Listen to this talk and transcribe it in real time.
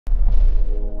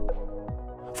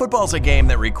Football's a game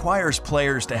that requires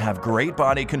players to have great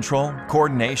body control,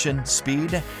 coordination,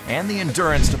 speed, and the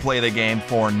endurance to play the game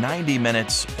for 90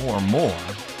 minutes or more.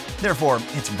 Therefore,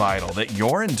 it's vital that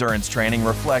your endurance training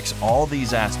reflects all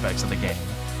these aspects of the game.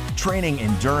 Training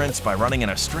endurance by running in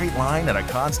a straight line at a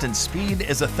constant speed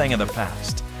is a thing of the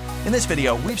past. In this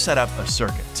video, we've set up a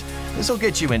circuit. This will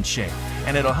get you in shape,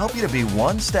 and it'll help you to be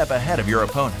one step ahead of your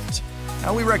opponent.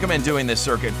 Now, we recommend doing this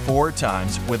circuit 4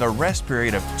 times with a rest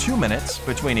period of 2 minutes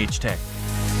between each take.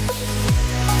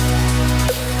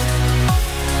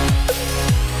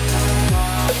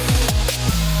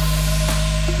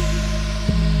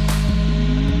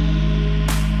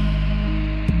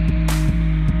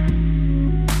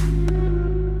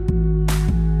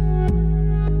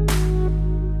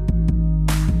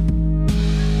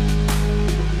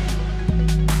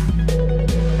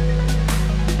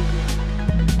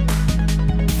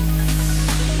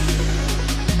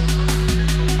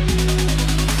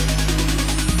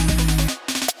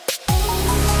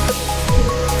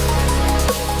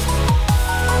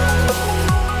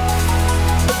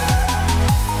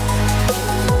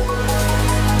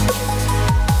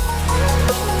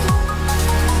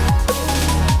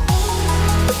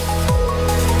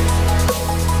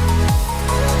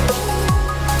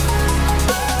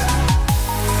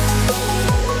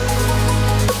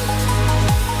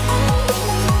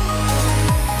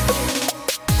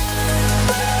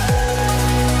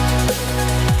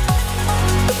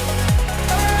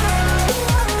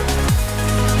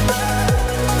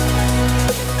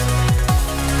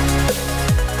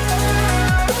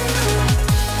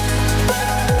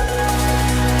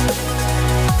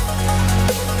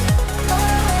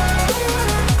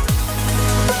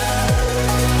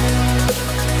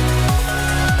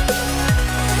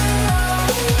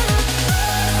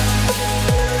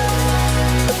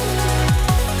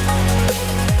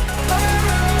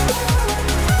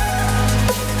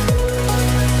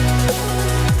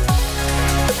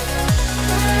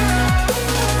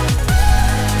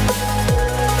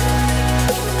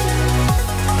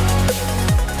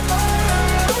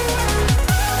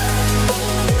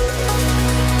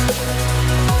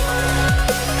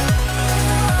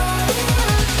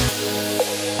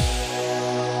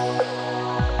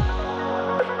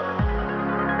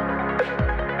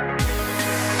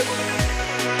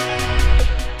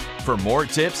 For more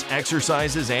tips,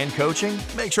 exercises, and coaching,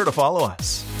 make sure to follow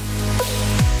us.